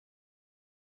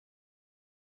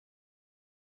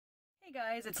Hey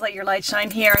guys, it's Let Your Light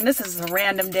Shine here, and this is a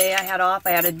random day I had off. I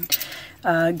had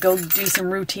to go do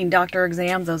some routine doctor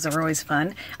exams. Those are always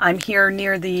fun. I'm here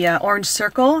near the Orange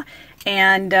Circle,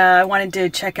 and I wanted to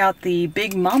check out the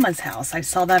Big Momma's house. I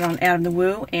saw that on Adam the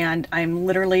Woo, and I'm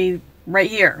literally right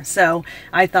here. So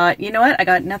I thought, you know what, I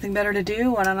got nothing better to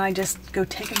do. Why don't I just go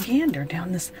take a gander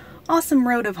down this awesome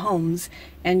road of homes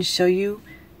and show you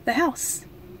the house.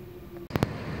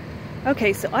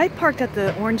 Okay, so I parked at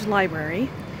the Orange Library,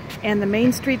 and the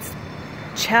main street's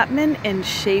Chapman and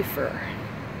Schaefer.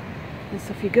 And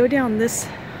so if you go down this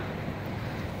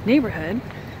neighborhood,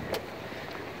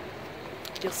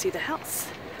 you'll see the house.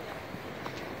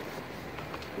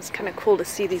 It's kind of cool to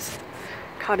see these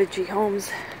cottagey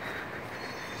homes.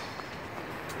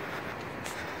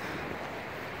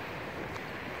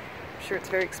 I'm sure it's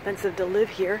very expensive to live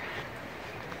here.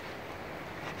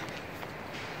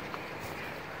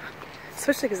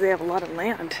 Especially because they have a lot of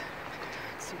land.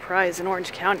 Surprise, in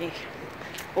Orange County,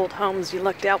 old homes, you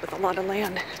lucked out with a lot of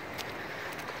land.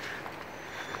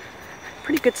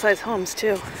 Pretty good sized homes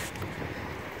too.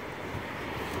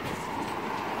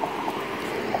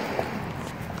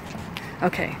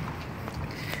 Okay,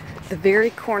 the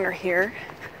very corner here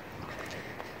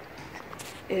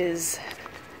is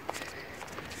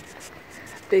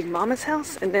Big Momma's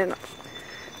house, and then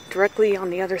directly on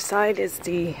the other side is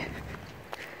the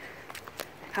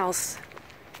house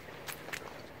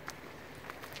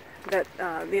that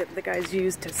the guys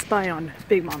used to spy on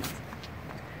Big Momma.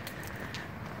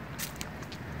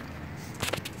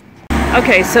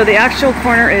 Okay, so the actual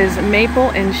corner is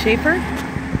Maple and Schaefer.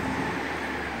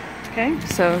 Okay,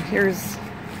 so here's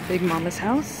Big Momma's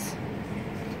house.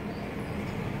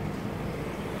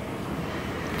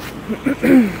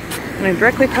 And then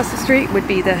directly across the street would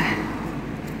be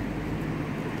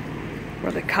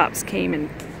where the cops came, and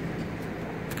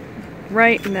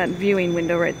right in that viewing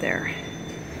window right there.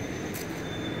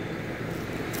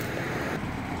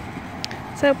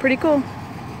 So pretty cool.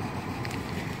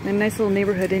 And a nice little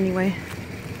neighborhood anyway.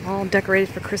 All decorated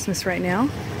for Christmas right now.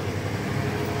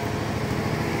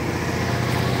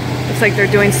 Looks like they're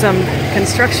doing some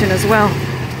construction as well.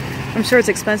 I'm sure it's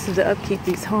expensive to upkeep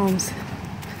these homes.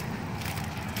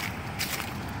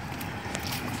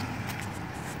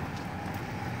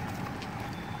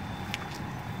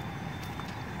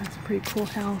 That's a pretty cool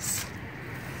house.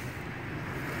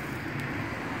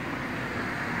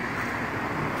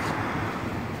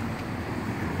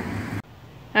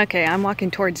 Okay, I'm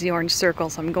walking towards the Orange Circle,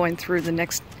 so I'm going through the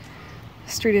next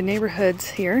street of neighborhoods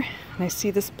here, and I see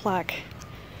this plaque.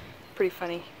 Pretty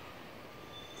funny.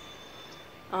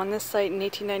 On this site in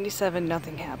 1897,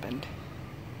 nothing happened.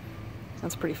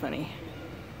 That's pretty funny.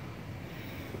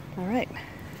 Alright.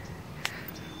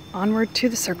 Onward to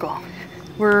the circle.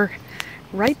 We're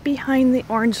right behind the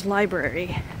Orange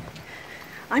Library.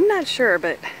 I'm not sure,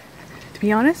 but to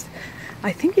be honest,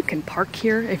 I think you can park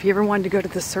here if you ever wanted to go to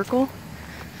the circle.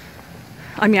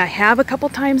 I mean, I have a couple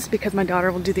times because my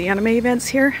daughter will do the anime events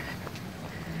here,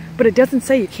 but it doesn't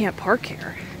say you can't park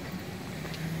here.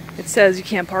 It says you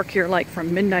can't park here like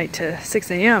from midnight to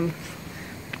 6 a.m.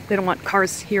 They don't want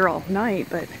cars here all night,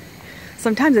 but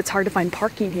sometimes it's hard to find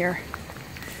parking here.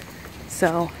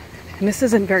 So, and this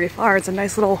isn't very far. It's a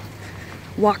nice little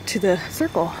walk to the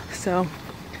circle, so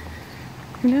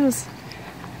who knows?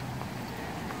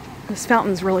 This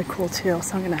fountain's really cool too,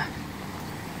 so I'm gonna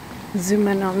zoom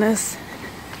in on this.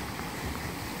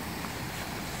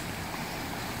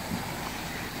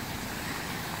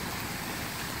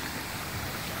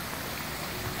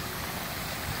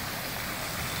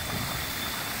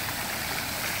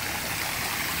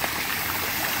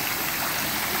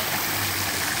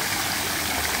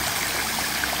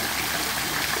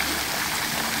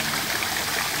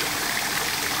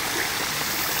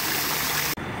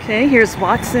 Okay, here's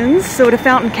Watson's Soda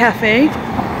Fountain Cafe.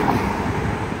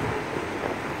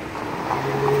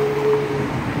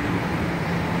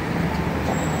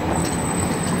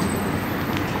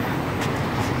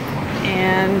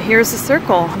 And here's the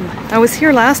circle. I was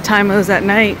here last time, it was at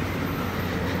night,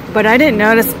 but I didn't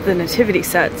notice the nativity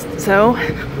sets, so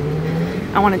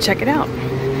I want to check it out.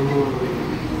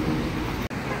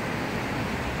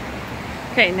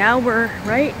 Okay, now we're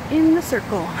right in the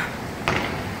circle.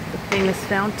 Famous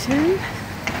fountain.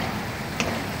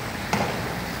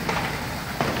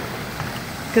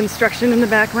 Construction in the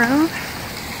background.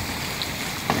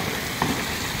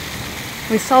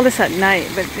 We saw this at night,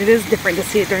 but it is different to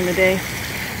see it during the day.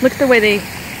 Look at the way they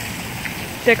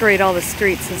decorate all the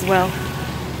streets as well.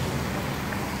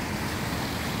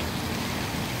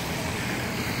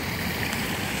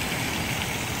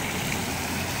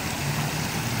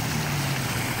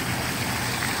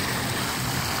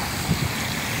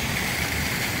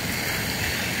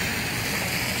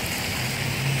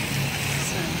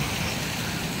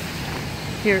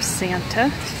 Here's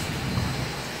Santa,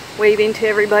 waving to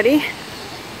everybody.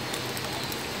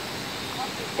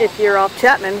 If you're off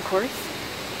Chapman, of course.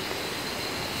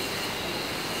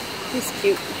 He's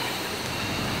cute.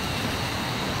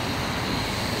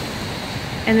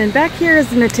 And then back here is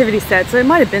the nativity set, so it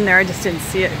might have been there, I just didn't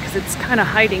see it because it's kind of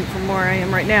hiding from where I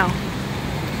am right now.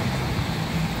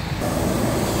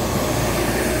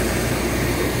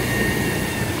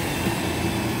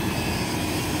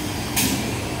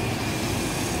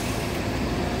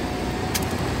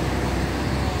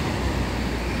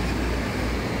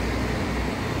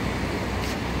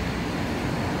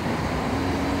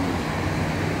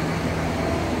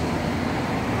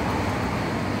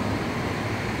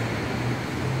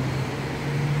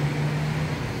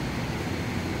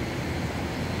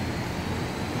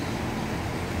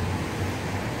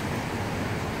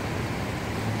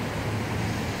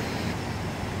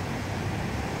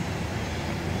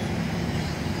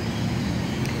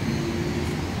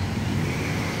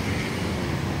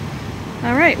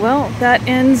 Alright, well, that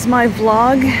ends my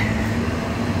vlog.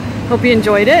 Hope you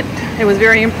enjoyed it. It was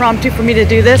very impromptu for me to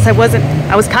do this. I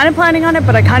was kind of planning on it,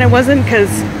 but I kind of wasn't because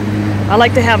I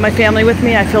like to have my family with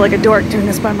me. I feel like a dork doing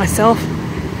this by myself.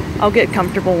 I'll get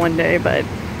comfortable one day, but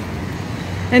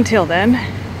until then.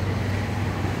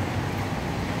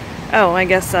 Oh, I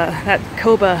guess that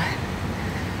Koba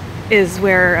is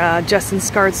where Justin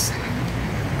Scart's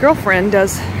girlfriend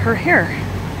does her hair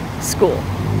school.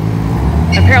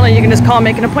 Apparently you can just call and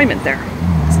make an appointment there.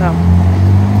 So,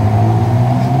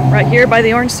 right here by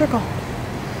the orange circle.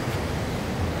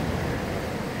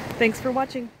 Thanks for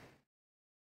watching.